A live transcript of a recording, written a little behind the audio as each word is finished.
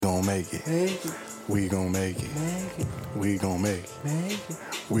gon' make it. We gon' make it. We gon' make it.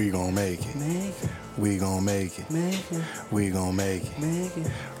 We gon' make it. We gon' make it. We gon' make it.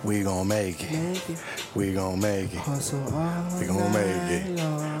 We gon' make it. We gon' make it. We gon' make it.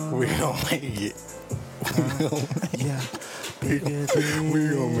 We gon' make it. We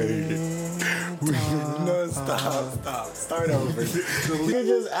gon' make it. No, stop. Start over. You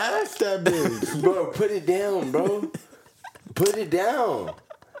just asked that bitch. Bro, put it down, bro. Put it down.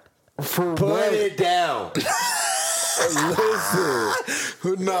 Put it down. Listen.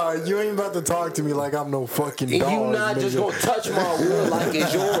 Nah, you ain't about to talk to me like I'm no fucking dog. You not nigga. just gonna touch my wood like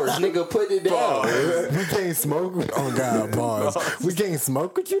it's yours, nigga. Put it down. We can't smoke. Oh God, pause. We can't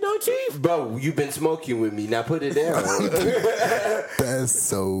smoke with you, though, Chief. Bro, you been smoking with me. Now put it down. That's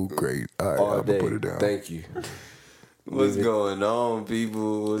so great. All right, All I'm day. gonna put it down. Thank you. What's going on,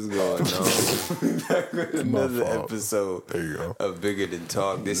 people? What's going on? Back with another episode There you go. of Bigger Than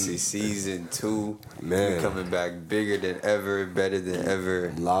Talk. This is season 2. Man. We're coming back bigger than ever, better than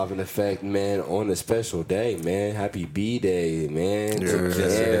ever. Live in effect, man, on a special day, man. Happy B-Day, man.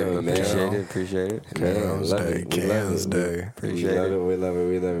 Yeah, man. Appreciate it. Man, love Day, it. We love Kansas it. Day. Appreciate We it. love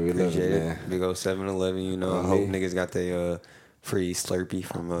it, Appreciate man. it. Big old 7-Eleven, you know. I hope niggas got their free Slurpee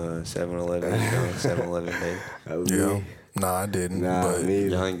from 7-Eleven, 7-Eleven Day. Yeah. Nah, I didn't. Nah, but me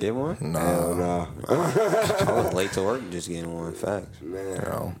either. Y'all ain't get one? nah. I was late to work just getting one. Facts.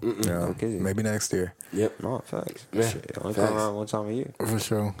 Man. Yeah. Okay. Maybe next year. Yep. No, facts. Yeah, Shit, only facts. come around one time a year. For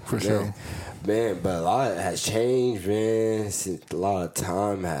sure. Man, but a lot has changed, man. A lot of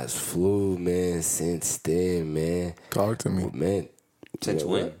time has flew, man, since then, man. Talk to me. Man. Since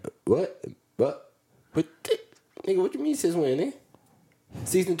when? What? Nigga, what you mean since when, eh?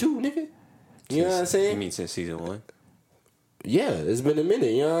 Season 2, nigga? You know what I'm saying? You mean since season 1? Yeah, it's been a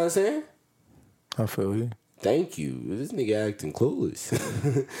minute, you know what I'm saying? I feel you. Thank you. This nigga acting clueless.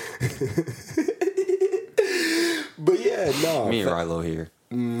 But yeah, no. Me and Rilo here.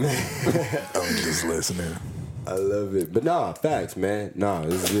 I'm just listening. I love it. But nah, facts, man. Nah,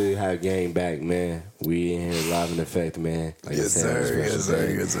 it's really how game back, man. We in here live in effect, man. Like Yes, I said, on a sir. special Yes, sir.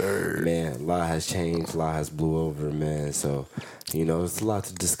 day. Yes, sir. Man, a lot has changed, a lot has blew over, man. So, you know, it's a lot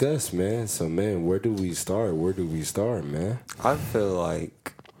to discuss, man. So, man, where do we start? Man? I feel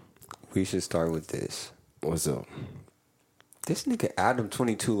like we should start with this. What's up? This nigga Adam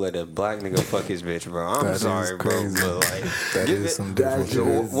 22 let a black nigga fuck his bitch, bro. I'm That is sorry, bro, crazy. but like, That give is it- some different that shit.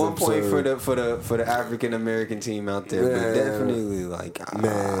 is- one point absurd. for the African American team out there, but Man. definitely like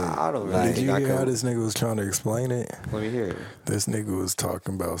I don't really Did think you I hear how could. this nigga was trying to explain it? Let me hear it. This nigga was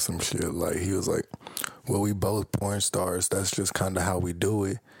talking about some shit like, he was like, well, we both porn stars. That's just kind of how we do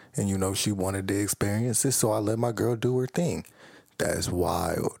it. And, you know, she wanted to experience it, so I let my girl do her thing. That's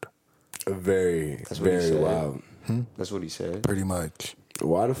wild. Very, That's what he very said. wild. That's what he said. Pretty much.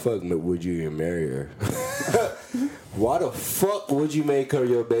 Why the fuck would you even marry her? Why the fuck would you make her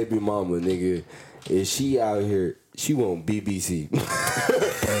your baby mama, nigga? Is she out here? She want BBC.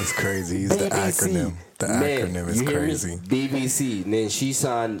 That's crazy. He's the acronym. The acronym is you hear me? crazy. BBC. And then she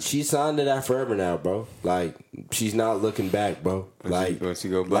signed to that forever now, bro. Like, she's not looking back, bro. Like, Once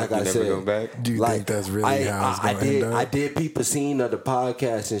you go back, like you I never said, go back. Do you think that's really how it's going to end up? I did peep a scene of the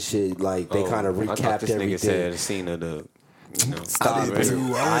podcast and shit. Like, they kind of I thought recapped this everything. nigga said a scene of the. You know, I did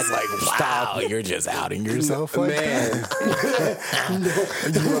too. I was like, Stop. wow, you're just outing yourself like Man.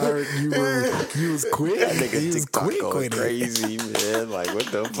 you was quick. You was quick going with it. crazy, man. Like, what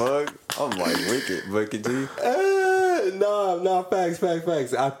the fuck? I'm like wicked, but continue. No, facts.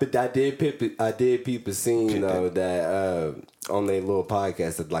 I did peep a scene though that on their little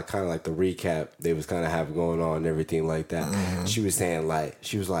podcast that like kind of like the recap they was kind of having going on and everything like that. Mm-hmm. She was saying like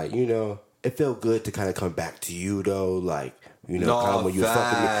you know, it felt good to kind of come back to you though, like. You know, No, kind of when you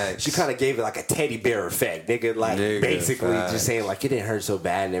fucking me. facts. She kind of gave it like a teddy bear effect, nigga. Like basically facts. just saying like it didn't hurt so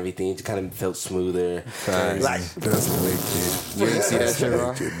bad and everything. It just kind of felt smoother. Facts. Like That's wicked. You didn't see that shit, bro?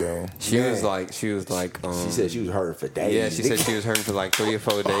 Wicked, though. She was like, she said she was hurting for days. yeah, she said she was hurting for like 3 or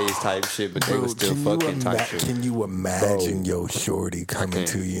 4 days type shit, but they Bro, was still can fucking you type shit. Can you imagine your shorty coming can't.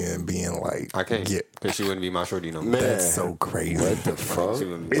 to you and being like, I can't, yeah, because she wouldn't be my shorty no more. Man. that's so crazy. What the fuck? She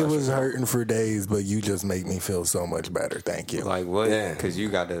wouldn't be It my was shorty. hurting for days, but you just make me feel so much better. Thank you. Like what? Yeah. Because you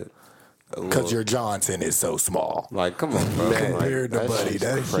got to. Because your Johnson is so small. Like, come on, bro. Man, like, compared to Buddy, shit's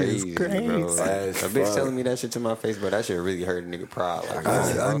that shit is crazy. bro. Like, That's a bitch fuck. telling me that shit to my face, bro, that shit really hurt a nigga pride. Like,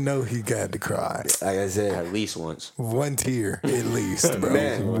 I know he got to cry. Like I said, at least once. One tear at least, bro.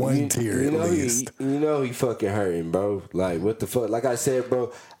 man, One tear at least. You know he fucking hurting, bro. Like what the fuck? Like I said,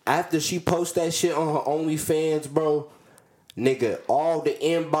 bro. After she post that shit on her OnlyFans, bro, nigga, all the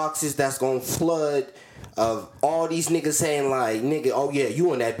inboxes that's gonna flood of all these niggas saying like, nigga, oh yeah,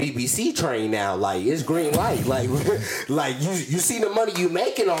 you on that BBC train now, like it's green light, like you see the money you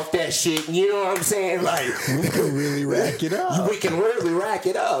making off that shit, you know what I'm saying? Like we can really rack it up. We can really rack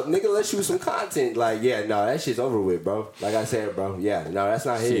it up, nigga. Let's shoot some content. Like, yeah, no, that shit's over with, bro. Like I said, bro, yeah, no, that's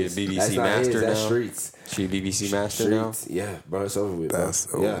not his. She a BBC that's not master his. That's now? streets. She a BBC master now? Yeah, bro, it's over with, bro. That's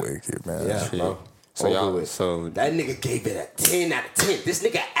so wicked, man. Yeah, bro. So Over with. so that nigga gave it a 10 out of 10. This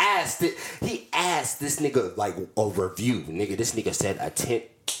nigga asked it. He asked this nigga like a review. Nigga, this nigga said a 10.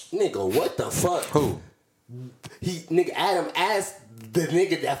 Nigga, what the fuck? Who? Nigga Adam asked the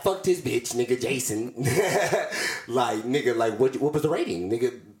nigga that fucked his bitch, nigga Jason. Like, nigga, like what was the rating?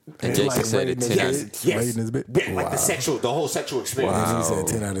 Nigga. And Jason said it 10 out of 10. Yes. Rating his bitch? Yeah, like the whole sexual experience. Wow. He said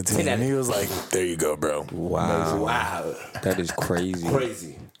 10 out of 10. And he was like, there you go, bro. Wow. That is crazy.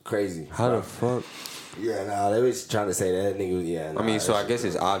 Crazy. How the fuck? Yeah, nah, they was trying to say that nigga. Yeah, nah, I mean, so I guess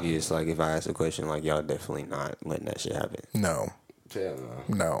it's obvious. Like, if I ask a question, like, y'all definitely not letting that shit happen. No. Hell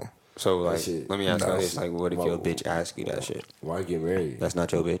no. No. So, like, let me ask you this. Like, what if Why- your bitch asks you that shit? Why get married? That's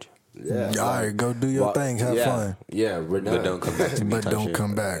not your bitch? Yeah. All right, go do your thing. Have fun. Yeah, we're done. But don't come back to me. But type don't shit.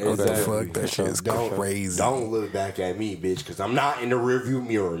 come back. What the Exactly. fuck? That shit is crazy. Don't look back at me, bitch, because I'm not in the rearview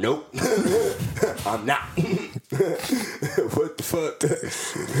mirror. Nope. I'm not. What the fuck?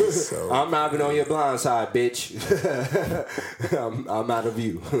 So I'm not even on your blind side, bitch. I'm out of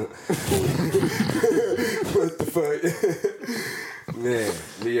view. What the fuck? Man,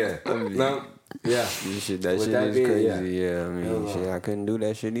 yeah. No. Yeah. That shit is being, crazy. Yeah, I mean, shit, I couldn't do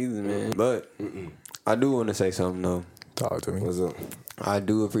that shit either, man. But I do want to say something, though. talk to me. What's up? I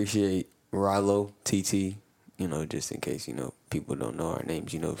do appreciate Rilo, TT, you know, just in case, you know, people don't know our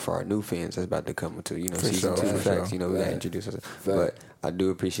names, you know, for our new fans that's about to come to, you know, For season sure, 2 for facts, sure. you know, we got to introduce ourselves. But I do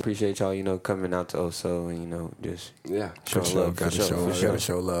appreciate y'all, you know, coming out to Oso and, you know, just showing love. Gotta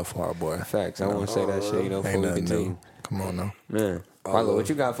show love for our boy. Facts. I want to say that shit, you know, before Ain't we nothing continue. new. Come on now. Man, Rilo, what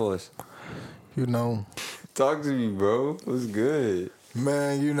you got for us? You know, Talk to me, bro. What's good?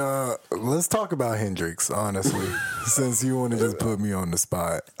 man, you know, let's talk about Hendrix, honestly, since you want to just put me on the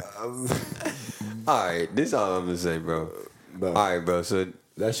spot. All right, this is all I'm going to say, bro. All right, bro, so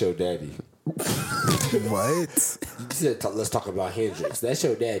That's your daddy. What? You said let's talk about Hendrix. That's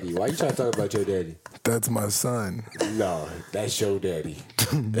your daddy. Why you trying to talk about your daddy? That's my son. No, that's your daddy.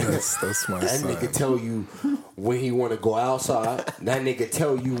 That's my That son. nigga tell you when he want to go outside. That nigga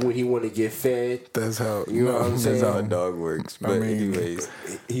tell you when he want to get fed. That's how You know what I'm saying? that's how a dog works. But mean, anyways,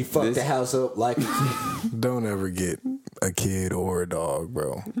 He fucked the house up like a kid. Don't ever get a kid or a dog,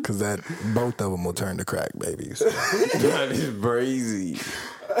 bro, because that both of them will turn to crack babies. that is crazy.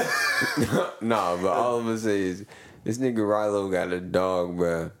 Nah, but all I'm gonna say is this nigga Rilo got a dog,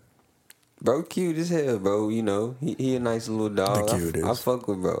 bro. Bro, cute as hell, bro. You know, he a nice little dog. The cutest. I fuck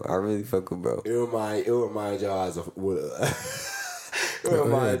with bro. I really fuck with bro. It remind y'all as a Go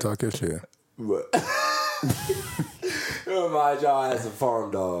ahead, talk your shit. it remind y'all as a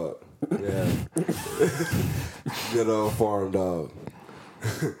farm dog. Yeah. Good old farm dog.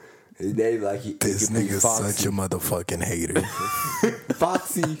 They like he This could be nigga's Foxy. such a motherfucking hater.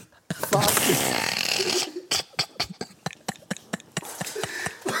 Foxy.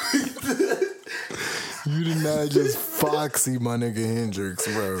 You did not just foxy my nigga Hendrix,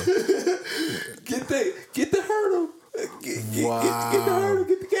 bro. Get the hurdle. Get the hurdle.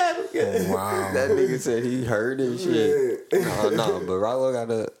 Get the cattle. Wow. That nigga said he heard and shit. No, but Rilo got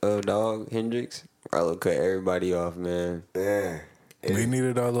a dog, Hendrix. Rilo cut everybody off, man. Yeah. We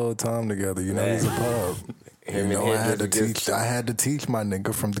needed our little time together. You know, he's a pub. Him You and know, Hendrix I had to teach my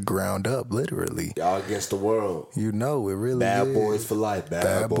nigga from the ground up, literally. Y'all against the world. You know, it really Bad is. boys for life.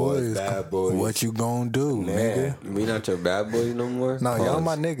 Bad boys. What you gonna do, nigga? We not your bad boys no more? No, Pause. y'all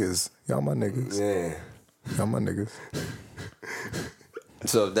my niggas. Y'all my niggas. Yeah. Y'all my niggas.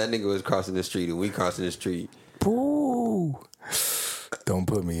 So if that nigga was crossing the street and we crossing the street, Ooh. Don't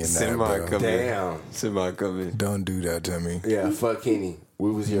put me in that, Semi bro. coming. Damn. Semi coming. Don't do that to me. Yeah, fuck Kenny. We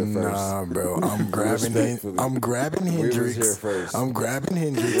was here first. Nah, bro. I'm grabbing Hendrix. here first. I'm grabbing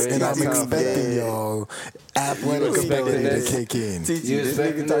Hendrix, and I'm expecting y'all athletic ability to kick in. TT, this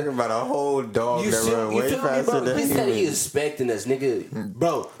nigga talking about a whole dog that run way feel me, faster bro? than He said he human. expecting us, nigga.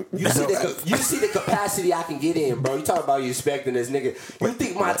 Bro, you see the capacity I can get in, bro. You talking about you expecting us, nigga. You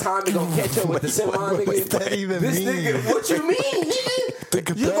think my time is gonna catch up with the semi, nigga? What that even This mean? nigga, what you mean, nigga? The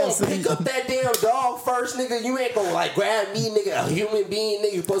You gonna capacity. pick up that damn dog first, nigga? You ain't gonna like grab me, nigga, a human being,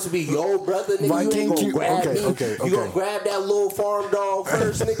 nigga. You supposed to be your brother, nigga. Why You ain't can't gonna you- grab okay, me. okay, You gonna okay. grab that little farm dog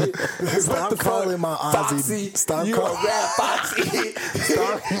first, nigga. Stop What the calling fuck? my Ozzy. Foxy. Stop You calling- gonna grab Foxy.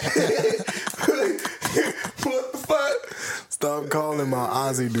 What the fuck? Stop calling my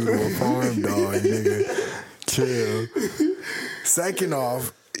Aussie Doodle a farm dog, nigga. Chill. Second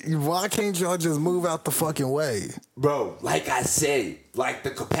off, why can't y'all just move out the fucking way? Bro, like I said, like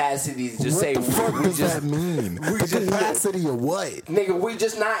the capacity to just What say the fuck we does just, that mean? we The just- capacity of what? nigga, we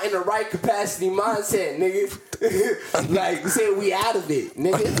just not in the right capacity mindset, nigga. Like, say we out of it,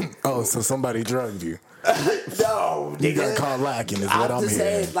 nigga. Oh, so somebody drugged you. No, nigga. You got caught lacking is what I'm just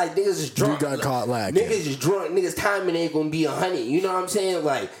hearing. saying, like, niggas just drunk. You got caught lacking. Niggas just drunk. Niggas' timing ain't gonna be 100. You know what I'm saying?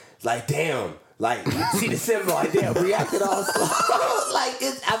 Like, damn. Like, you see the symbol, like, damn, reacted all slow. Like,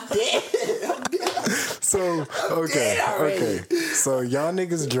 I'm dead. I'm dead. So, okay. So, y'all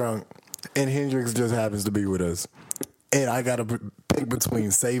niggas drunk, and Hendrix just happens to be with us. And I gotta pick between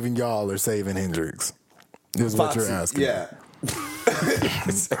saving y'all or saving Hendrix. Is what you're asking. Yeah.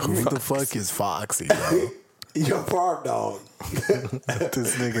 Who the fuck is Foxy, bro? Your farm dog.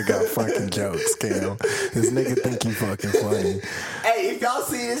 This nigga got fucking jokes, Cam. This nigga think he fucking funny. Hey, if y'all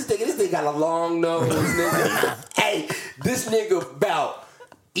see this nigga got a long nose, nigga. Hey, this nigga about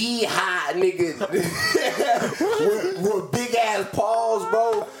high, nigga. with big ass paws,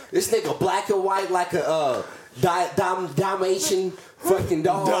 bro. This nigga black and white like a Dalmatian fucking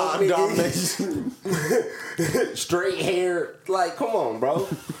dog. Dalmatian. Straight hair. Like, come on, bro.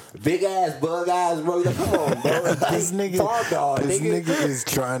 Big ass bug eyes, bro. Like, come on, bro. Like, This nigga is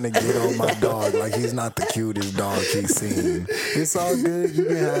trying to get on my dog like he's not the cutest dog he's seen. It's all good. You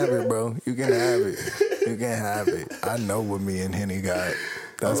can have it, bro. You can have it. You can have it. I know what me and Henny got.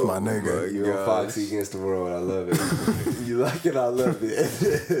 That's my nigga. You're a Foxy against the world. I love it. You like it? I love it.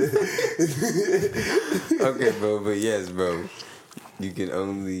 Okay, bro, but yes, bro. You can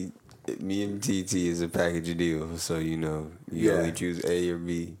only... Me and TT is a package deal, so you know you only choose A or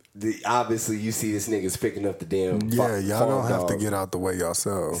B. Obviously, you see this nigga's picking up the damn. Yeah, y'all farm don't have to dog. get out the way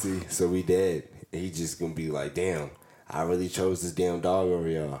yourself. See, so we dead. And he just gonna be like, damn, I really chose this damn dog over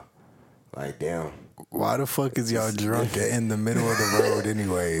y'all. Like, damn. Why the fuck is y'all drunk in the middle of the road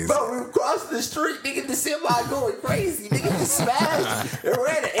anyways? Bro, we crossed the street, nigga, the semi going crazy. Nigga just smashed and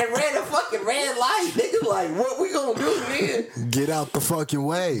ran a fucking red light. Nigga, like, what we gonna do, nigga? Get out the fucking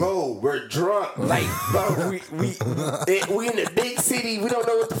way. Bro, we're drunk. Like, bro, we in the big city. We don't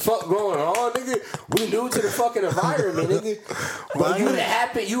know what the fuck going on, nigga. We new to the fucking environment, nigga. But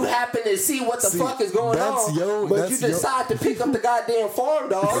you happen to see what the fuck is going on. But you decide to pick up the goddamn farm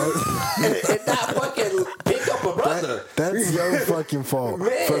dog and not fucking pick up a brother. That's your fucking fault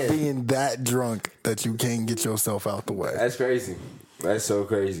Man. for being that drunk that you can't get yourself out the way. That's crazy. That's so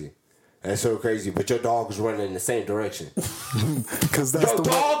crazy. That's so crazy. But your dog is running in the same direction. Because that's Your the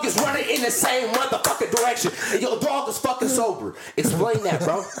dog is running in the same motherfucking direction. And your dog is fucking sober. Explain that,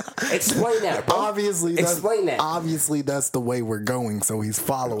 bro. Explain that, bro. Obviously, Explain that. Obviously, that's the way we're going. So he's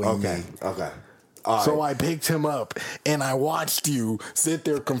following me. Okay. So I picked him up and I watched you sit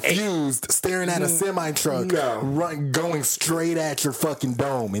there confused, staring at a semi truck, going straight at your fucking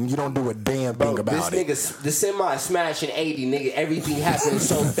dome, and you don't do a damn thing about it. This nigga, the semi smashing 80, nigga. Everything happened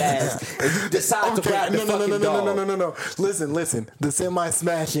so fast, and you decide to grab the fucking dog. No. Listen. The semi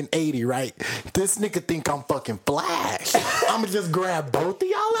smashing 80, right? This nigga think I'm fucking Flash. I'ma just grab both of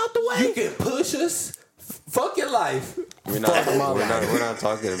y'all out the way. You can push us. Fuck your life. We're not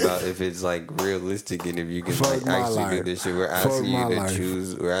talking about if it's like realistic and if you can like actually do this shit. We're asking you to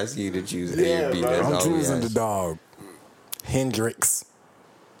choose. We're asking you to choose A or B. Bro. That's I'm all we choosing the ask. dog. Hendrix.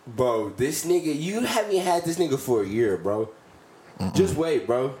 Bro, this nigga, you haven't had this nigga for a year, bro. Just wait,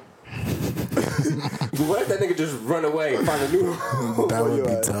 bro. What if that nigga just run away and find a new home? That would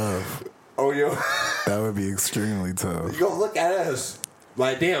be tough. Oh, yo. That would be extremely tough. You gonna look at us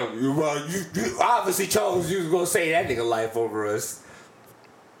like, damn, you obviously chose you was gonna say that nigga life over us.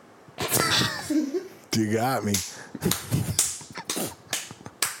 You got me.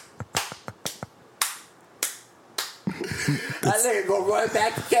 That nigga gonna run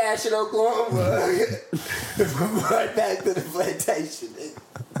back to cash in Oklahoma. Run back to the plantation.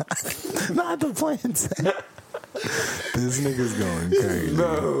 Not the plantation. This nigga's going crazy.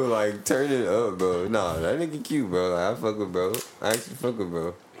 Bro, like turn it up, bro. Nah, that nigga cute, bro. Like, I fuck with bro. I actually fuck with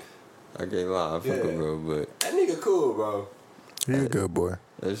bro. I can't lie, I fuck with bro, but That nigga cool, bro. He a good boy.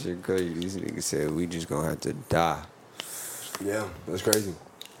 that shit crazy. These niggas said we just gonna have to die. Yeah, that's crazy.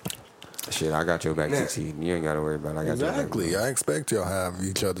 Shit, I got your back, TT. You ain't gotta worry about it. I got Exactly. your back. I expect y'all have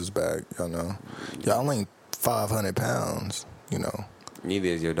each other's back. Y'all know. Y'all ain't 500 pounds. You know. Neither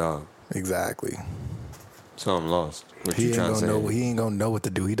is your dog. Exactly. So I'm lost. What He you ain't trying to gonna say? know. He ain't gonna know what to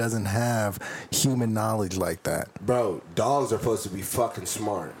do. He doesn't have human knowledge like that. Bro, dogs are supposed to be fucking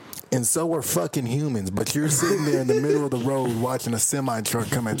smart. And so are fucking humans. But you're sitting there in the middle of the road watching a semi truck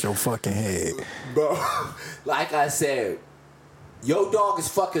come at your fucking head. Bro, like I said, Your dog is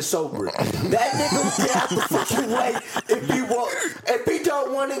fucking sober. That nigga will get out the fucking way if he want. If he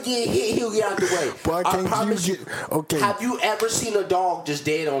don't want to get hit, he'll get out the way. Why I can't promise you get? Okay. Have you ever seen a dog just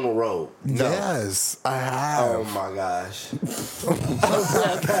dead on the road? No. Yes, I have. Oh my gosh.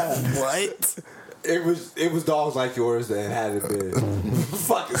 What? It was dogs like yours that had it been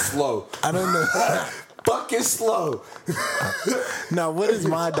fucking slow. I don't know. Fucking slow. Now, what does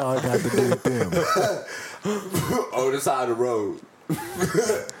my dog have to do with them? On the side of the road.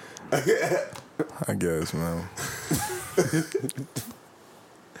 I guess, man.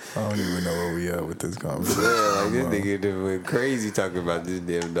 I don't even know where we at with this conversation. Yeah, like this nigga went crazy talking about this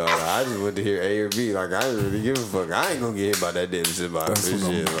damn dog. I just want to hear A or B. Like I didn't really give a fuck. I ain't gonna get hit by that damn shit. Like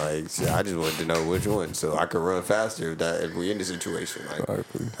shit, I just wanted to know which one so I could run faster if we in the situation. Like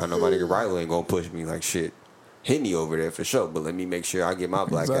Exactly. I know my nigga Riley ain't gonna push me like shit. Henny over there for sure, but let me make sure I get my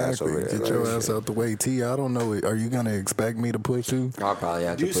black ass over there. Get your ass out the way, T. I don't know. Are you gonna expect me to push you? I'll probably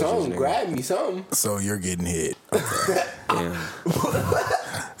have to Do push something. this nigga. Grab me something. So you're getting hit. Yeah.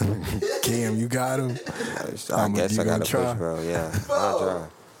 Cam, you got him. I guess I gotta try? push, bro. Yeah, I'll try.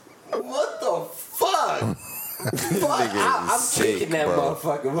 What the fuck? I'm sick, kicking that bro.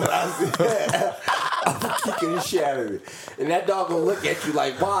 motherfucker. What I said. I'm kicking the shit out of it. And that dog gonna look at you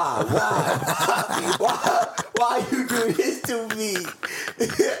like, why? Why you do this to me?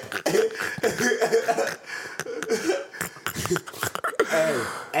 Hey,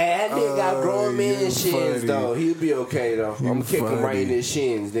 that nigga got grown man you shins funny. though. He'll be okay though. I'm gonna kick him right in funny. his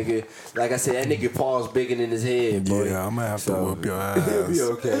shins, nigga. Like I said, that nigga paws bigger than his head, boy. Yeah, I'm gonna have to whoop your ass. He'll be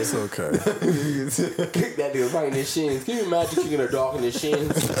okay. It's okay. Kick that nigga right in his shins. Can you imagine kicking a dog in his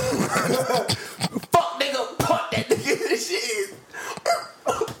shins? Fuck nigga, punch that nigga in his shins.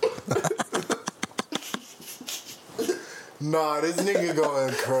 Nah, this nigga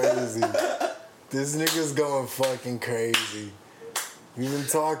going crazy. This nigga's going fucking crazy. We've been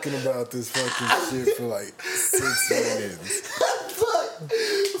talking about this fucking shit for like 6 minutes.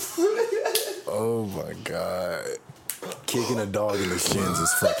 Oh my god. Kicking a dog in the shins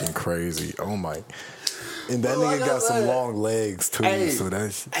is fucking crazy. Oh my. And that nigga got some long legs too, so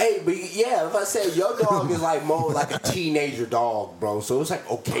that's. Hey, but yeah, if I say your dog is like more like a teenager dog, bro, so it's like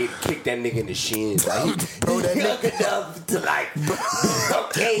okay to kick that nigga in the shins. Like, Bro, that young nigga- enough to like,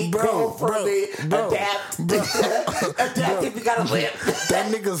 okay, Bro, go from it, adapt, adapt if you got a lip.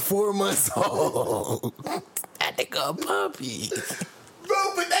 That nigga's 4 months old. That nigga a puppy. Bro,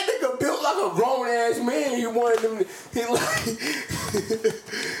 but that nigga built like a grown ass man. He wanted him to, he like,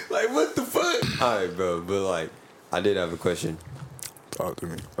 like what the fuck? All right, bro. But like, I did have a question. Talk to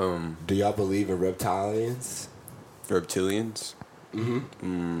me. Do y'all believe in reptilians? Reptilians?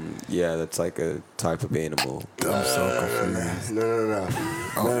 Mm-hmm. Yeah, that's like a type of animal. I'm so confused. No.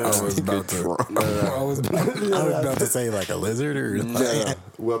 I was about to. I was about to say like a lizard or like, No.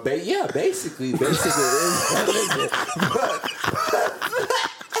 Well, basically, it is.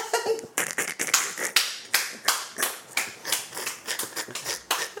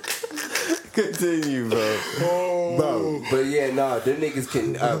 Continue, bro. Bro, but yeah, no, them niggas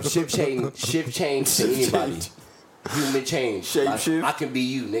can shift change to anybody. Human change. Shape Like, shift? I can be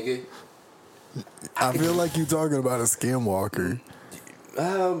you, nigga. I feel like you talking about a skinwalker.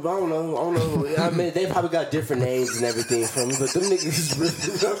 I don't know. I mean, they probably got different names and everything from me, but them niggas is really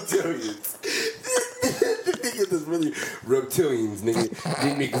reptilians. Them niggas is really reptilians, nigga.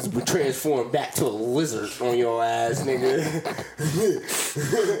 Them niggas would transform back to a lizard on your ass, nigga.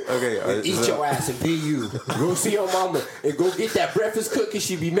 Okay, Eat your ass and be you. Go see your mama and go get that breakfast cookie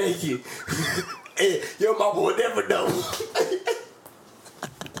she be making. And your mama will never know.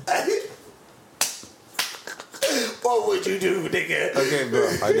 What would you do, nigga? Okay, bro.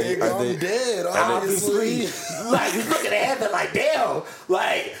 Are they dead, Obviously, like you looking at heaven like damn,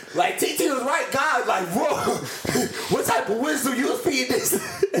 like TT was right, God, like whoa, what type of wisdom you was feeding this?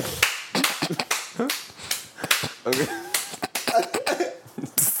 Okay.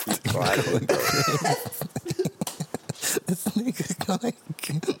 This nigga's going.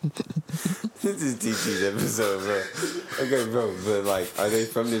 This is TT's episode, bro. Okay, bro, but like, are they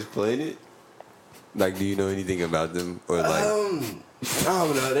from this planet? Like, do you know anything about them, or like? I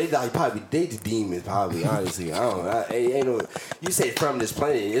don't know. They like probably they the demons. Probably honestly, I don't know. Ain't no. You say from this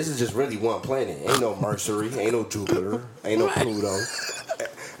planet. This is just really one planet. Ain't no Mercury. Ain't no Jupiter. Ain't no Pluto.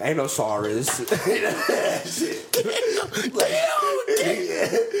 Ain't no Saurus. Shit.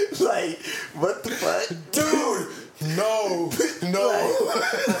 like what the fuck, dude? No. None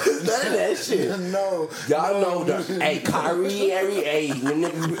of that shit. No. Y'all know the hey Kyrie, hey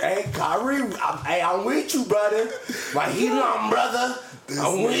Kyrie, I'm with you, brother. Right here, brother.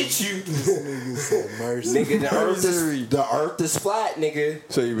 I'm with you. Nigga said mercy. Nigga, the earth is flat, nigga.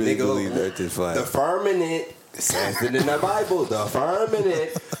 So you really Nigga, believe the earth is flat? The firmament says it in the Bible. The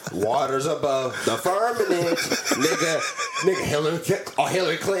firmament, waters above the firmament. Nigga,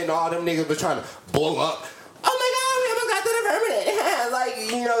 Hillary Clinton, all them niggas was trying to blow up. Oh my God, we almost got to the firmament. Like,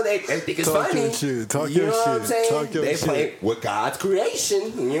 you know, they think it's Talk funny. your shit. Talk you your know what I'm shit. saying? Talk your they shit. play with God's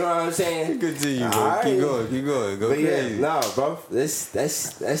creation. You know what I'm saying? Continue, bro. All right. Keep going. Go But crazy. yeah, no, bro. That's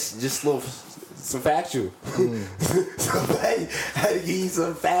just little some factual. Somebody had to give you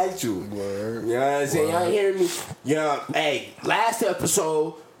some factual. Word. You know what I'm saying? Y'all hear me? You know, hey, last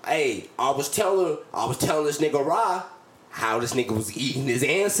episode, hey, I was telling this nigga Ra how this nigga was eating his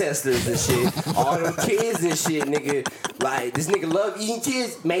ancestors and shit. All them kids and shit, nigga. Like, this nigga love eating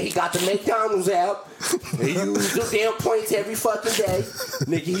kids. Man, he got the McDonald's app. He used them damn points every fucking day.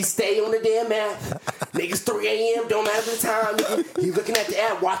 Nigga, he stay on the damn app. Niggas 3 a.m. don't matter the time. Nigga, he looking at the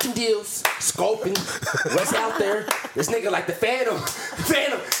app, watching deals, scoping what's out there. This nigga like the Phantom.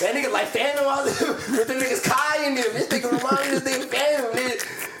 That nigga like Phantom out there with the niggas Kai in them. This nigga remind me of this nigga Phantom,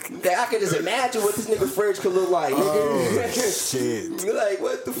 nigga. I can just imagine what this nigga fridge could look like, nigga. Oh, shit. Like,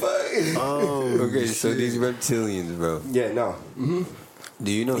 what the fuck? Oh, Okay, so these reptilians, bro. Yeah, no. Mm-hmm.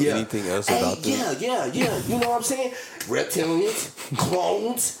 Do you know anything else about them? Yeah. You know what I'm saying? Reptilians,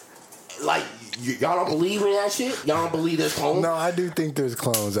 clones. Like, y'all don't believe in that shit? Y'all don't believe there's clones? no, I do think there's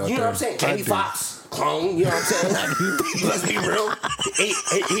clones out there. You know what I'm saying? Jamie Foxx, clone. You know what I'm saying? Let's be real.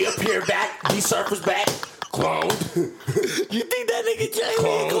 He appeared back. He surfaced back. Cloned. You think that nigga Jamie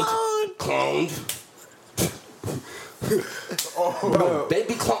Cloned. Oh, Bro, they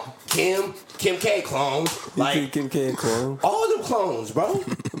be cloned. Kim K cloned. You Like, think Kim K clone? all them clones, bro.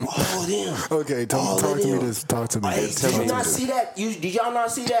 All of them. Okay, talk to me this. Talk to me Hey, this. did you me not this. see that? Did y'all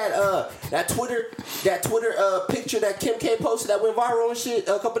not see that Twitter picture that Kim K posted that went viral and shit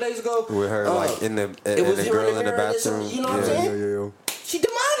a couple days ago? With her like in the it was and the her girl in the mirror and bathroom. you know what I'm saying? Yeah. She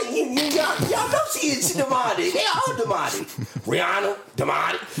demonic. Y'all know she demonic. They all demonic. Rihanna,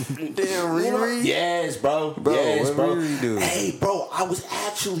 demonic. Damn, You know? Riri. Yes, bro. Bro, Yes, what bro. Riri do? Hey, bro, I was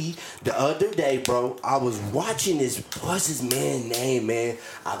actually, the other day, bro, I was watching this, what's his man name, man?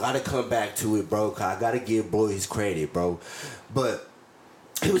 I gotta come back to it, bro, cause I gotta give boy his credit, bro. But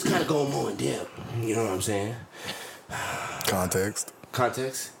he was kind of going more in depth. You know what I'm saying? Context.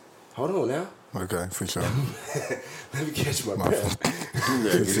 Context? Hold on now. Okay, for sure. Let me catch my breath.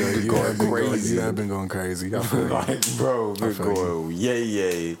 For sure. You have been going crazy. I feel you. Like, bro, I we're feel going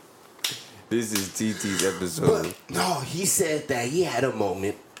yay. This is TT's episode. But no, he said that he had a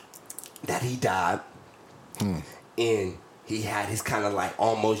moment that he died, and he had his kind of like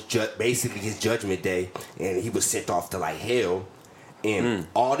almost basically his judgment day, and he was sent off to like hell. And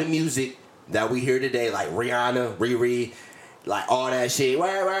all the music that we hear today, like Rihanna, Riri, like all that shit,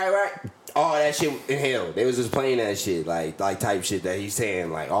 right, all that shit in hell. They was just playing that shit, like type shit that he's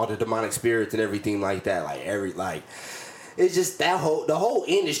saying, like all the demonic spirits and everything like that, it's just the whole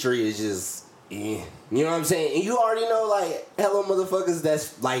industry is just, you know what I'm saying? And you already know, like, hello motherfuckers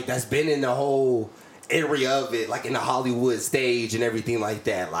that's been in the whole area of it, like in the Hollywood stage and everything like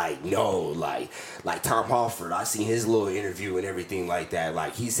that. Like, no, like Tom Halford, I seen his little interview and everything like that.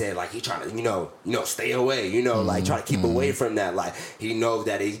 Like, he said, like, he trying to, you know, stay away, like, try to keep away from that. Like, he knows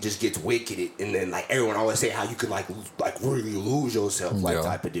that it just gets wicked. And then, like, everyone always say how you can, like really lose yourself, like,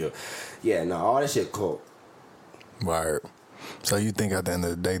 type of deal. Yeah, no, all that shit cool. Word. So you think at the end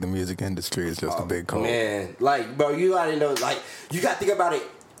of the day, the music industry is just a big cult? Man, like, bro, you gotta know, like, you gotta think about it.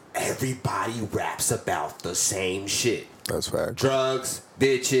 Everybody raps about the same shit. That's fact. Drugs,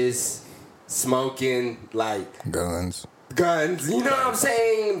 bitches, smoking, like Guns. You know what I'm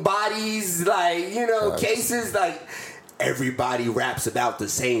saying? Bodies, like, you know, cases, like, everybody raps about the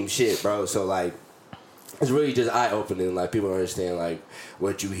same shit, bro. So, like, it's really just eye opening. Like, people don't understand, like,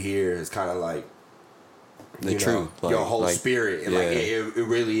 what you hear is kind of like The truth, your like- whole like, spirit, and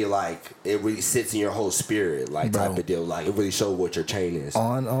yeah. like it really sits in your whole spirit, like, Bro. type of deal. Like, it really shows what your chain is.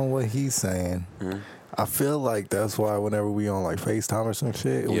 On what he's saying, I feel like that's why whenever we on like FaceTime or some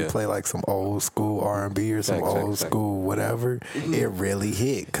shit, we Yeah. play like some old school R&B or some Facts, old facts. school whatever. It really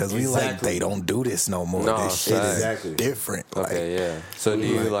hit because we like Exactly. they don't do this no more. No, this shit is exactly. different. Okay, yeah. So do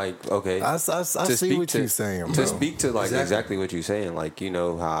you okay? I see what you're saying, bro. To speak to like Exactly. exactly what you're saying, like, you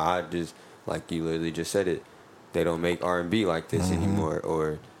know how I just, like, you literally just said it. They don't make R&B like this anymore,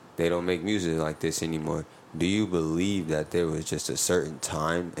 or they don't make music like this anymore. Do you believe that there was just a certain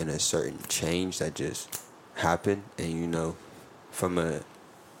time and a certain change that just happened, and, you know, from a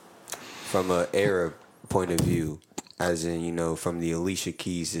era point of view, as in, you know, from the Alicia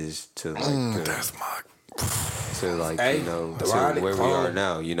Keyses to like That's my. to like Hey, you know the to Ronic where we clone. are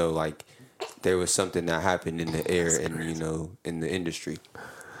now. You know, like there was something that happened in the air and you know in the industry.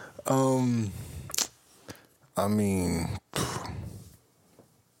 I mean,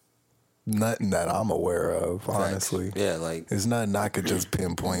 nothing that I'm aware of, honestly. Yeah, like It's nothing I could just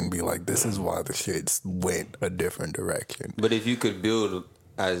pinpoint and be like, this is why the shit went a different direction. but if you could build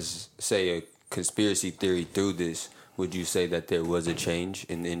as say a conspiracy theory through this, would you say that there was a change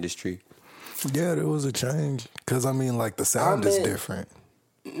in the industry? Yeah, there was a change. Because, I mean, like, the sound is different.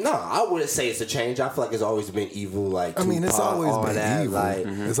 No, I wouldn't say it's a change. I feel like it's always been evil. Like I mean, it's Tupac, always all been that. evil. Like,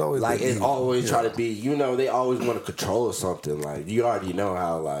 It's always like been it's evil. always Yeah. try to be. You know, they always want to control something. Like you already know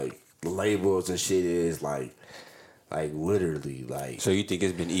how like labels and shit is like literally like. So you think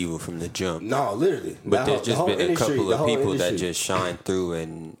it's been evil from the jump? No, literally. But there's just been a couple the of whole people that industry. just shine through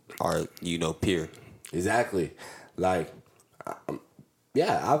and are you know pure. Exactly. Like,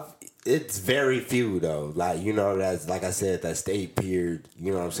 yeah, it's very few though. Like, you know, that's like I said, that stayed peered.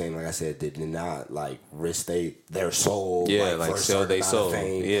 You know what I'm saying? Like I said, they did not like risk their soul. Yeah, for like a sell certain they amount of soul.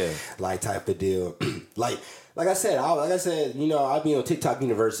 fame, Yeah. like type of deal. like I said, you know, I be on TikTok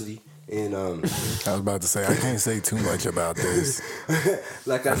University. And I was about to say, I can't say too much about this.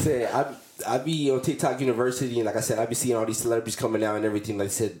 like I said, I be on TikTok University, and like I said, I be seeing all these celebrities coming out and everything. Like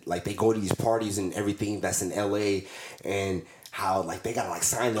I said, like they go to these parties and everything that's in LA, and how like they gotta like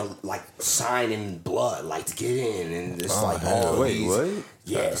sign in blood like to get in, and it's like all Wait, these. what?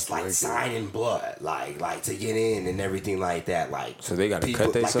 Yes, like sign in blood, like to get in and everything like that. Like So they gotta people,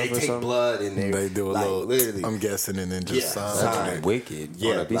 cut like themselves they or take something? blood and They do a like, little, literally. I'm guessing, and then just Yeah, sign. sign. That's wicked.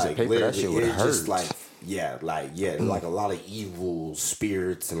 Yeah, On a piece like, of paper, that shit would it's hurt. just like like a lot of evil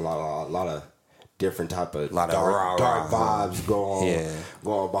spirits and a lot of different type of Lot of dark rah-rah. vibes going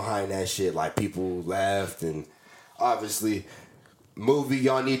Yeah. behind that shit. Like people left, and obviously, movie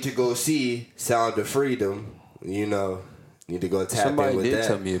y'all need to go see, Sound of Freedom. You know, need to go tap Somebody in with did that.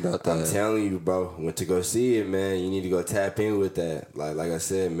 tell me about I'm that. telling you, bro. Went to go see it, man. You need to go tap in with that. Like I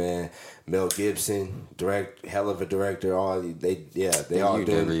said, man. Mel Gibson, hell of a director. All they all You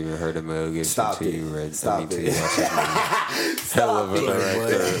doing. never even heard of Mel Gibson Stop till it. you read. Stop till it. you watched his movie. Hell of a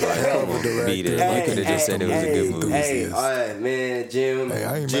director. Like, Hell of come a on, director. beat it. Hey, You could have just said it was a good movie. Hey, all right, man, Jim, Hey,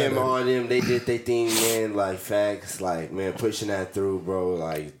 I ain't Jim, mad at all them, they did their thing, man. Like facts, like man, pushing that through, bro.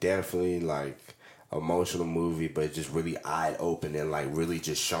 Like definitely, like emotional movie, but just really eye opening, like really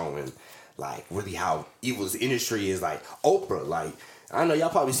just showing, like really how evil this industry is. Like Oprah, like I know y'all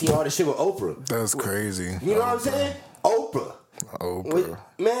probably seen all this shit with Oprah. That's crazy. You know what I'm saying? Oprah, Oprah.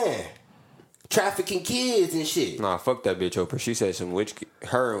 man, trafficking kids and shit. Nah, fuck that bitch Oprah. She said some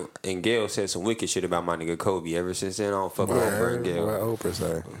her and Gail said some wicked shit about my nigga Kobe. Ever since then, I don't fuck with Oprah and Gail. What Oprah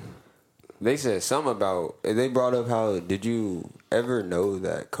say? They said something about. They brought up how. Did you ever know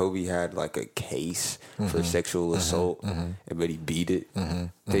that Kobe had like a case for sexual assault, but he beat it?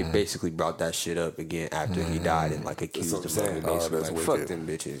 They basically brought that shit up again after he died and like accused what him I'm of saying. it. Oh, Basically, that's like fuck wicked. them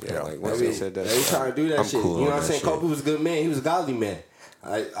bitches. Yeah. Yeah, like once I mean, they said that, they trying to do that I'm shit. cool You know on what I'm that saying? shit. Kobe was a good man. He was a godly man.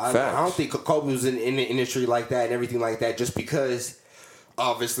 I don't think Kobe was in the industry like that and everything like that just because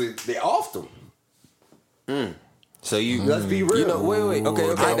obviously they offed him. So you Let's be real. You know, wait. Okay,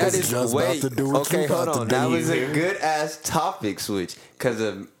 Ooh, I that was is just wait. about to do what Okay, you hold about to on. do. That was You a good ass topic switch because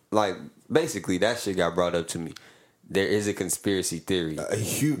of like basically that shit got brought up to me. There is a conspiracy theory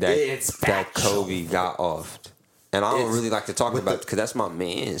it's that factual. Kobe got offed. And I don't It's- really like to talk with about the- it because that's my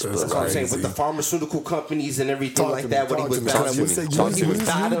man's. That's But That's what I'm like, saying with Crazy. the pharmaceutical companies and everything Talk like to that. me, When he talk was to me. battling, You to said me. you, Talk to you, me. you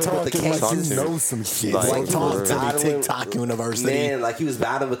battling with the talking like cases. you know some shit. Like, Like, talk to me, battling- TikTok University. Man, like he was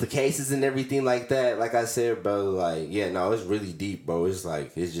battling with the cases and everything like that. Like I said, bro, like yeah, no, it's really deep, bro. It's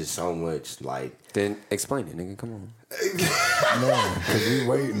like it's just so much like then explain it, nigga. Come on. Man, because we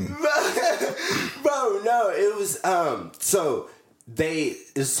waiting. bro, no, it was so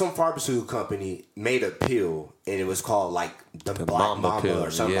it's some pharmaceutical company made a pill and it was called like the Black Mamba Mamba pill,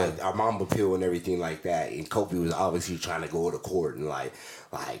 or something yeah. like our Mamba pill and everything like that. And Kobe was obviously trying to go to court and like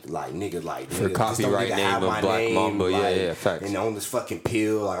nigga like For nigga, copyright just don't need to name have of my Black name, Mamba, yeah, like, yeah, facts. And on this fucking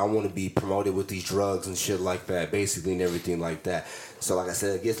pill, like I want to be promoted with these drugs and shit like that, basically and everything like that. So like I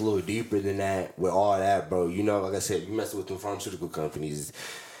said, it gets a little deeper than that with all that, bro. You know, like I said, you messing with them pharmaceutical companies.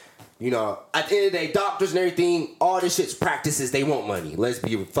 You know, at the end of the day, doctors and everything, all this shit's practices, they want money. Let's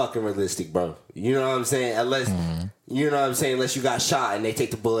be fucking realistic, bro. You know what I'm saying? Unless, you know what I'm saying? Unless you got shot and they take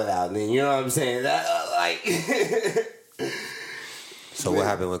the bullet out. And then, you know what I'm saying? That, So what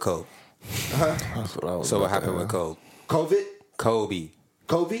happened with Kobe? That's what I was So what about to happened with ask. Kobe? COVID?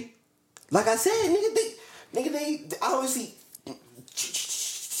 Kobe? Like I said, nigga, they I always see.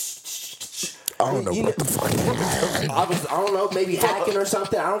 I don't know You what the fuck. I don't know, maybe hacking or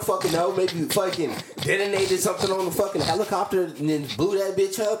something. I don't fucking know. Maybe you fucking detonated something on the fucking helicopter and then blew that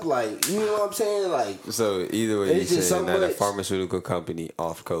bitch up. Like, you know what I'm saying? Like, So either way, you're it's just saying so that a much. pharmaceutical company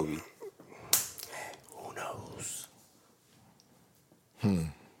off Kobe. Who knows?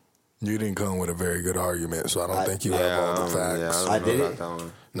 You didn't come with a very good argument, so I don't think you have all the facts. Yeah, I I don't know did about it? that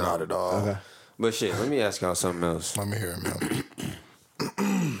one. Not at all. Okay. But shit, let me ask y'all something else. Let me hear it,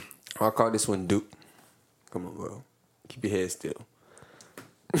 man. I call this one Duke. Come on, bro. Keep your head still.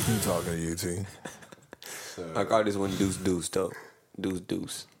 You talking to you, T? I call this one Deuce Deuce, though. Deuce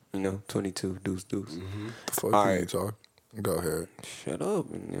Deuce. You know, 22, Deuce Deuce. Fuck All you, right. you talk. Go ahead. Shut up.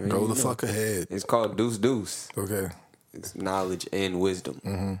 Go the fuck ahead. It's called Deuce Deuce. Okay. It's knowledge and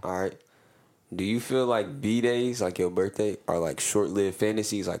wisdom. All right. Do you feel like B-days, like your birthday, are like short-lived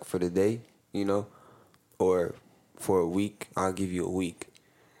fantasies, like for the day, you know? Or for a week, I'll give you a week.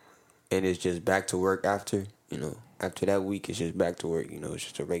 And it's just back to work after, you know? After that week, it's just back to work, you know? It's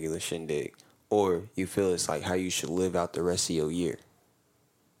just a regular shindig. Or you feel it's like how you should live out the rest of your year.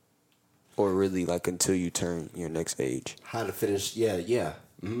 Or really like until you turn your next age. How to finish? Yeah.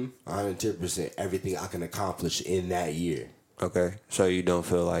 110% everything I can accomplish in that year. Okay? So you don't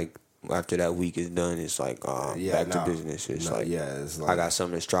feel like after that week is done, it's like, back to business. It's like, it's I got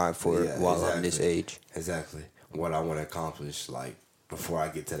something to strive for while I'm this age. Exactly. What I want to accomplish, like, before I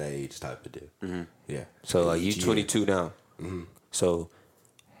get to that age type of deal. Mm-hmm. Yeah. So, like, you Each year. 22 now. Mm-hmm. So,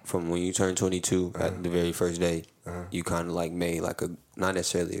 from when you turn 22 at the very first day, you kind of, like, made, like, not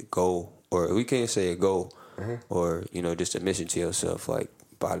necessarily a goal, or we can't say a goal, or, you know, just a mission to yourself. Like,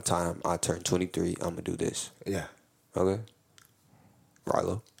 by the time I turn 23, I'm going to do this. Yeah. Okay?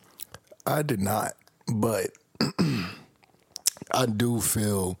 Rilo? I did not, but I do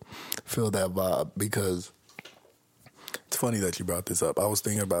feel that vibe because it's funny that you brought this up. I was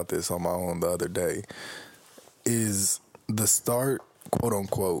thinking about this on my own the other day. Is the start, quote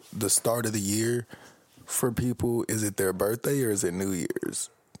unquote, the start of the year for people, is it their birthday or is it New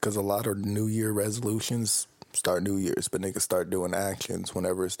Year's? Because a lot of New Year resolutions start New Year's, but niggas start doing actions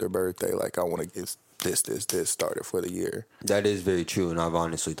whenever it's their birthday. Like, I want to get this started for the year. That is very true, and I've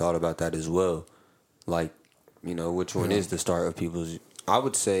honestly thought about that as well. Like, you know, which one is the start of people's... I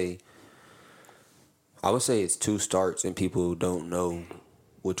would say it's two starts, and people don't know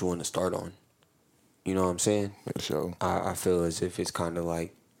which one to start on. You know what I'm saying? For sure. I feel as if it's kind of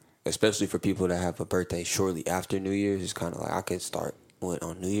like, especially for people that have a birthday shortly after New Year's, it's kind of like I could start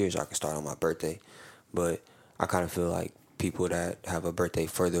on New Year's, I could start on my birthday. But I kind of feel like people that have a birthday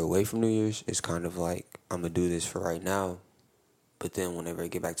further away from New Year's, it's kind of like, I'm going to do this for right now. But then whenever I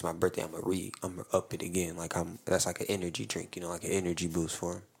get back to my birthday, I'm gonna up it again. Like, that's like an energy drink, you know, like an energy boost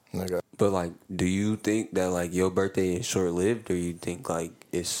for him. Okay. But, like, do you think that, like, your birthday is short-lived, or you think, like,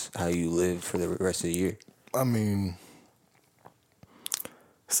 it's how you live for the rest of the year? I mean,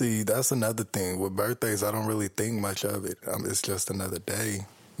 see, that's another thing. With birthdays, I don't really think much of it. It's just another day.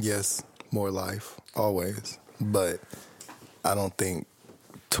 Yes, more life, always. But I don't think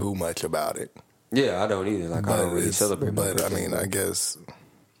too much about it. Yeah, I don't either. Like, I don't really celebrate my But, I birthday. mean, I guess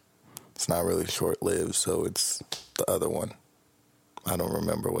it's not really short-lived, so it's the other one. I don't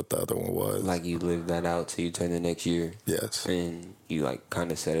remember what the other one was. Like, you live that out till you turn the next year. Yes. And you, like,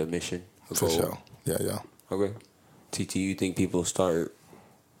 kind of set a mission. For sure. Yeah. Okay. TT, you think people start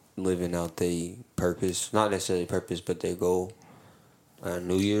living out their purpose, not necessarily purpose, but their goal on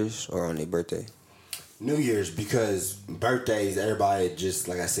New Year's or on their birthday? New Year's, because birthdays, everybody just,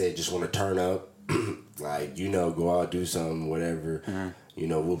 like I said, just want to turn up. Like, you know, go out, do something, whatever. You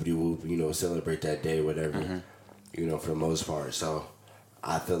know, whoopity-whoop, you know, celebrate that day, whatever. You know, for the most part. So,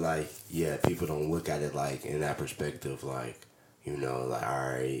 I feel like, yeah, people don't look at it, like, in that perspective, like, you know, like,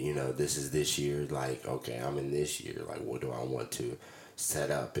 all right, you know, this is this year. Like, okay, I'm in this year. Like, what do I want to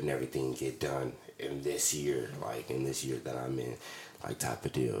set up and everything get done in this year? Like, in this year that I'm in, like, type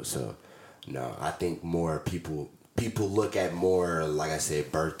of deal. So, no, I think more people look at more, like I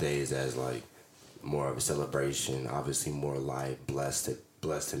said, birthdays as, like, more of a celebration. Obviously, more life, blessed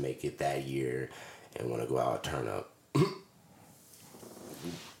to make it that year and want to go out and turn up.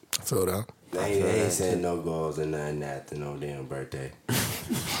 I feel that. They ain't saying no goals and nothing after no damn birthday.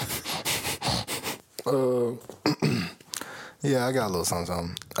 Yeah, I got a little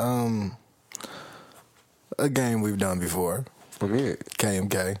something. A game we've done before. I'm here.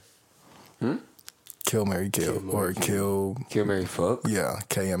 KMK. Kill, Marry, Kill. Or Kill... Kill, Marry, Fuck? Yeah,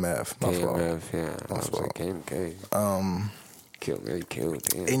 KMF. My fault. KMF, yeah. I was like, KMK. Kill, Marry, Kill,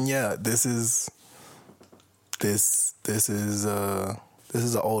 damn. And yeah, this is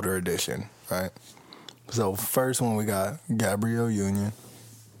an older edition, right? So first one we got Gabrielle Union.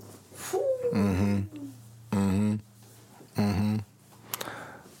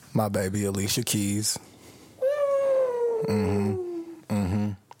 My baby Alicia Keys. And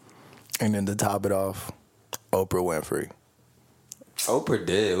then to top it off, Oprah Winfrey. Oprah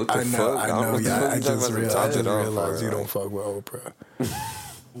did. What the I know, fuck? I know. What the Yeah, fuck I you talking just, about some I just Tyler off realized for, you like? don't fuck with Oprah.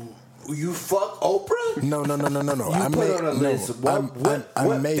 You fuck Oprah? No. You put her on a list.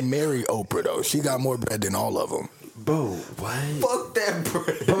 I may marry Oprah though. She got more bread than all of them. Bro, what? Fuck that, bro.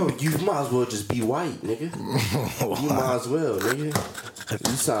 Bro, you might as well just be white, nigga. You might as well, nigga.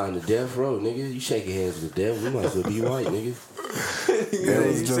 You signed to death row, nigga. You shaking hands with the devil. You might as well be white, nigga. It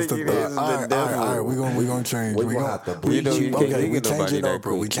was just a thought. All right. We gonna change. We gonna have to bleach. You Okay, can't we think of changing nobody that Oprah.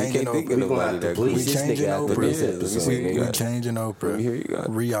 quick. We You changing can't think of Oprah. We gonna nobody have to that bleach quick. this changing nigga after Oprah. this Yeah, episode, let me see. We nigga. changing Let Oprah. me hear you got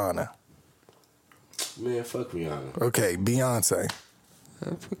it. Rihanna. Man, fuck Rihanna. Okay, Beyonce.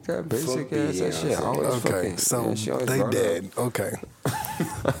 Fuck that basic Fuck ass. That shit Beyonce. always Okay, fucking. so yeah, she always they brought it dead. Okay.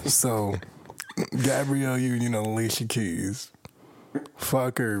 So Gabrielle Union and Alicia Keys.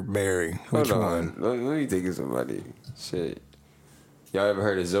 Fuck her, Mary. Which Hold one? on. Let me think of somebody. Shit. Y'all ever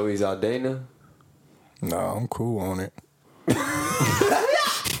heard of Zoe Saldana? No, I'm cool on it.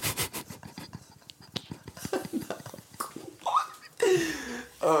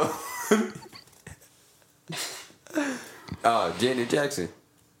 Janet Jackson.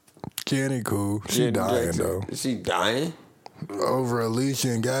 Janet cool. She Janet dying Jackson. though. Is she dying? Over Alicia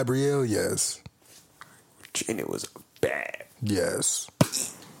and Gabrielle, yes. Janet was bad. Yes.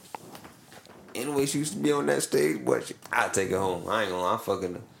 Anyway, she used to be on that stage, but I'll take her home. I ain't gonna lie, I'm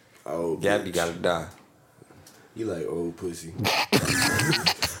fucking her. Oh, Gabby bitch. gotta die. You like old pussy.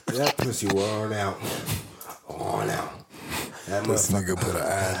 That pussy worn out. Worn out. That This motherfucker. nigga put an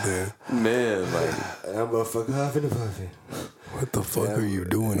ad there. Man, like, That motherfucker huffing and puffing. What the fuck are you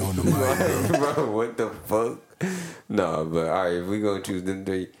doing on the mic, bro? bro, what the fuck? No, but alright, if we gonna choose them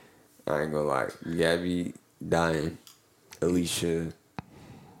three, I ain't gonna lie. Gabby dying, Alicia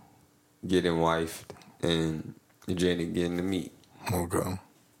getting wifed, and Janet getting the meat. Okay.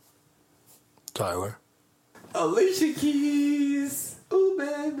 Tyler. Alicia Keys. Ooh,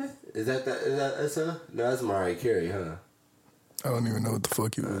 baby. Is that's her? No, that's Mariah Carey, huh? I don't even know what the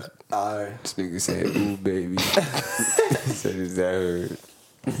fuck you was. Alright. This nigga said, ooh, baby. He said, is that her?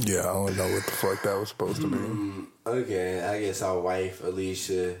 Yeah, I don't know what the fuck that was supposed to be. Okay, I guess our wife,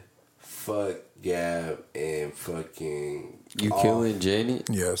 Alicia, fuck Gab, and fucking... You killing Janet?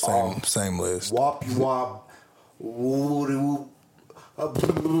 Yeah, same list. Wop you wop. Woo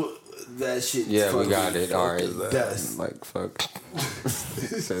that shit. Yeah, we fucking got it. Alright. Dust. Like, fuck.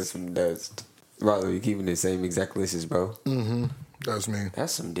 Said some dust. Riley, you keeping the same exact list as bro? Mm-hmm. That's me.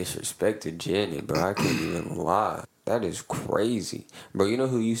 That's some disrespect to Janet, bro. I can't even lie. That is crazy. Bro, you know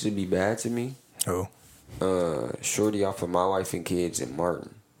who used to be bad to me? Who? Shorty off of My Wife and Kids and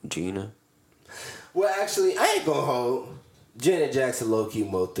Martin. Gina. Well, actually, I ain't gonna hold. Janet Jackson low key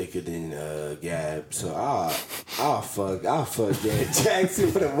more thicker than Gab, so I'll fuck Janet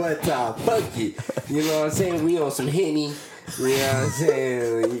Jackson for the one time. Fuck it. You know what I'm saying? We on some Henny. You know what I'm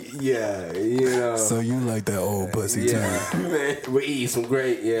saying? Yeah, you know. So you like that old pussy too? Man, we eat some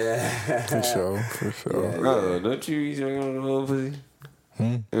great, yeah. For sure. Yeah. Bro, don't you be smoking on some old pussy?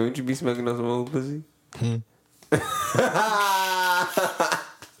 Don't you be smoking on some old pussy?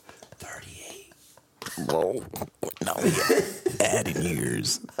 38. Whoa. No, adding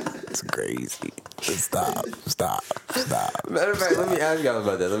years. It's crazy. Stop. Matter of fact, let me ask y'all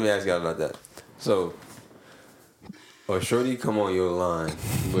about that. So, shorty come on your line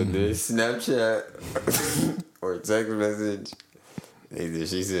with this Snapchat or text message. Either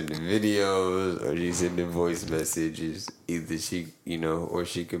she sending videos or she sending voice messages. Either she, or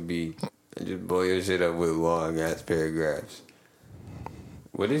she could be just blow your shit up with long ass paragraphs.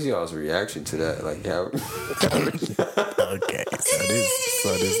 What is y'all's reaction to that? Like how? Okay,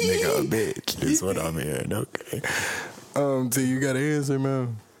 so this nigga a bitch is what I'm hearing. Okay. So you got an answer,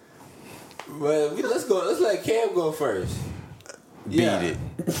 man? Well, let's go. Let's let Cam go first. Beat Yeah. it.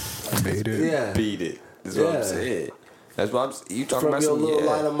 Beat it. Yeah. Beat it. That's what Yeah. I'm saying. That's what I'm. You talking From about your some little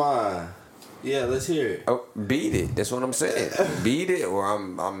line of mine. Yeah, let's hear it. Oh, beat it. That's what I'm saying. Beat it, or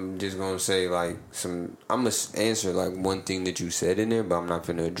I'm just gonna say like some. I'm gonna answer like one thing that you said in there, but I'm not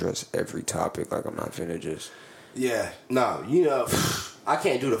gonna address every topic. Like I'm not gonna just. Yeah. No, I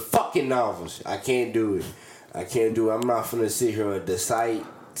can't do the fucking novels. I can't do it. I'm not finna sit here and decide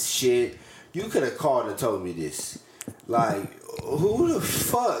shit. You could have called and told me this. Like, who the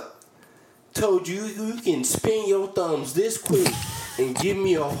fuck told you can spin your thumbs this quick and give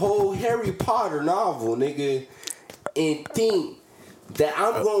me a whole Harry Potter novel, nigga, and think that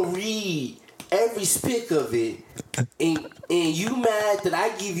I'm gonna read every spick of it and you mad that I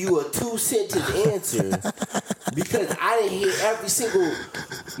give you a 2-sentence answer because I didn't hear every single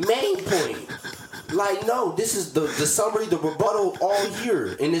main point. Like, no, this is the summary, the rebuttal all here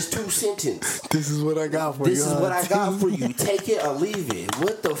in this 2-sentence. This is what I got for you. This is what I got for you. Take it or leave it.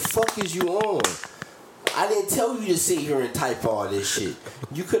 What the fuck is you on? I didn't tell you to sit here and type all this shit.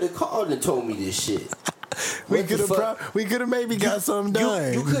 You could have called and told me this shit. We could have maybe got something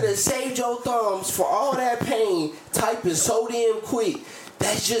done. You could have saved your thumbs for all that pain typing so damn quick.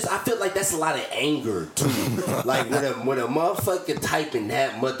 That's just, I feel like that's a lot of anger too. Like when a motherfucker typing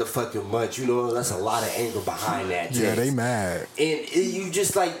that motherfucking much, you know, that's a lot of anger behind that text. Yeah, they mad. And you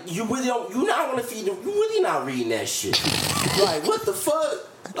just like, you really don't, you not want to feed them, you really not reading that shit. Like, what the fuck?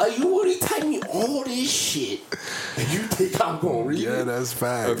 Like, you already typed me all this shit, and you think I'm gonna read it? Yeah, that's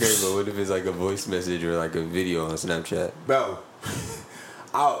facts. Okay, but what if it's like a voice message or like a video on Snapchat? Bro,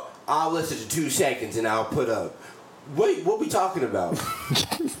 I'll listen to 2 seconds and I'll put up. Wait, what we talking about?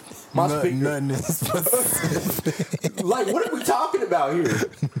 My speaker. Nothing is specific. Like, what are we talking about here?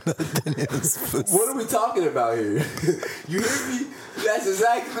 Nothing is specific. What are we talking about here? You hear me? That's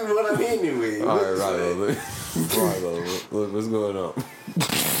exactly what I'm hitting with. All right, Rilo, look, what's going on?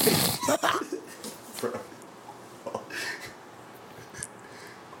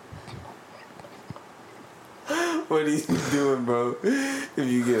 What are you doing, bro? If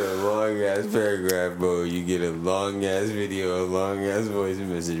you get a long ass paragraph, bro, you get a long ass video, a long ass voice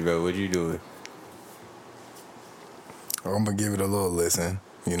message, bro. What you doing? I'm gonna give it a little listen,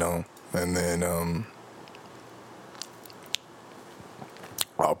 you know, and then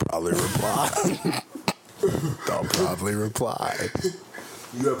I'll probably reply.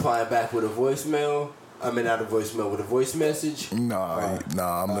 You replying back with a voicemail? I mean, not a voicemail, with a voice message? Nah, I'm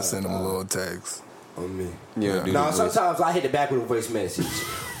gonna send him a little text. On me. Yeah, dude. No, sometimes I hit it back with a voice message.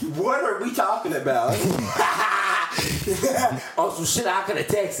 What are we talking about? On some shit I could have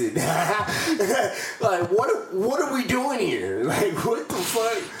texted. Like, what are we doing here? Like, what the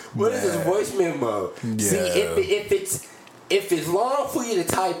fuck? What is this voice memo? Yeah. See, if it's long for you to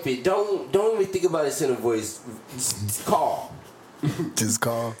type it, don't even think about it in a voice. Just call. Just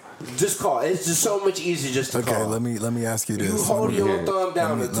call. Just call. It's just so much easier just to call. Okay, let me ask you this. You hold your thumb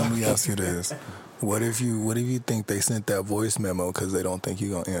down. Let me ask you this. What if you think they sent that voice memo because they don't think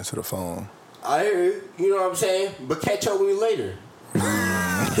you're gonna answer the phone? I hear you. You know what I'm saying? But catch up with me later.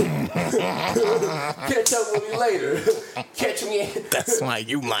 Catch up with me later. Catch me. That's why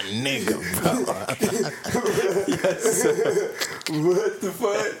you my nigga, bro. Yes. What the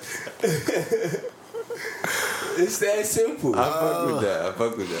fuck? It's that simple. I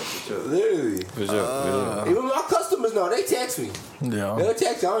fuck with that for sure. Literally. For sure. Even my customers know. They text me. Yeah. They'll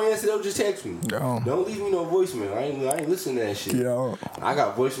text me. I don't answer. They'll just text me. Yeah. Don't leave me no voicemail. I ain't listening to that shit. Yeah. I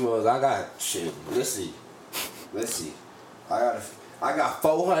got voicemails. I got shit. Let's see. I got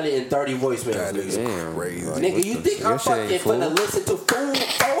 430 voicemails. That is Damn, crazy. bro. Nigga, you think I'm fucking finna listen to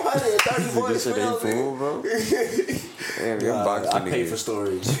 430 This shit ain't voicemails? full, bro. Damn, your box I pay for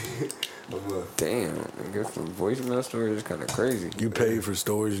storage. Damn, nigga, for voicemail storage is kind of crazy. You paid for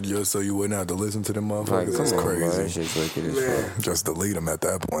storage just so you wouldn't have to listen to them Like, motherfuckers. That's come on, bro. That crazy. shit's wicked as fuck. Just delete them at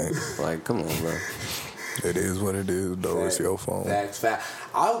that point. Like, come on, bro. It is what it is, though. It's your phone. Facts.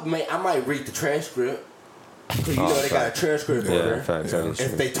 I might read the transcript. Cause you know they got a transcript on there. Facts.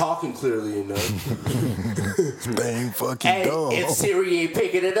 If they talking clearly enough. They ain't fucking Hey, dumb. if Siri ain't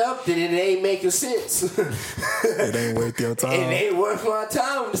picking it up, then it ain't making sense. It ain't worth your time. It ain't worth my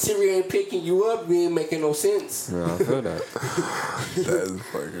time. When the Siri ain't picking you up, you ain't making no sense. No, I feel that. That's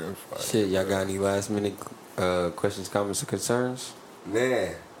fucking funny. Shit, y'all got any last minute questions, comments, or concerns?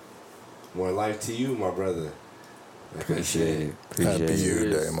 Man, more life to you, my brother. Like I Appreciate it. Happy Appreciate Year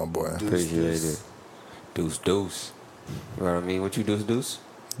it. Day, my boy. Appreciate it. Deuce. You know what I mean? What you deuce? Deuce.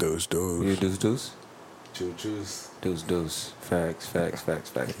 You deuce? Juice. Deuce. Facts.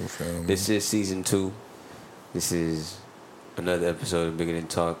 You feel me? This is season 2. This is another episode of Bigger Than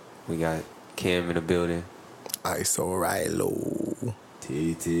Talk. We got Cam in the building. ISO Rilo.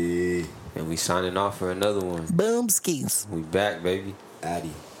 TT. And we signing off for another one. Boom skis. We back, baby.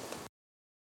 Addy.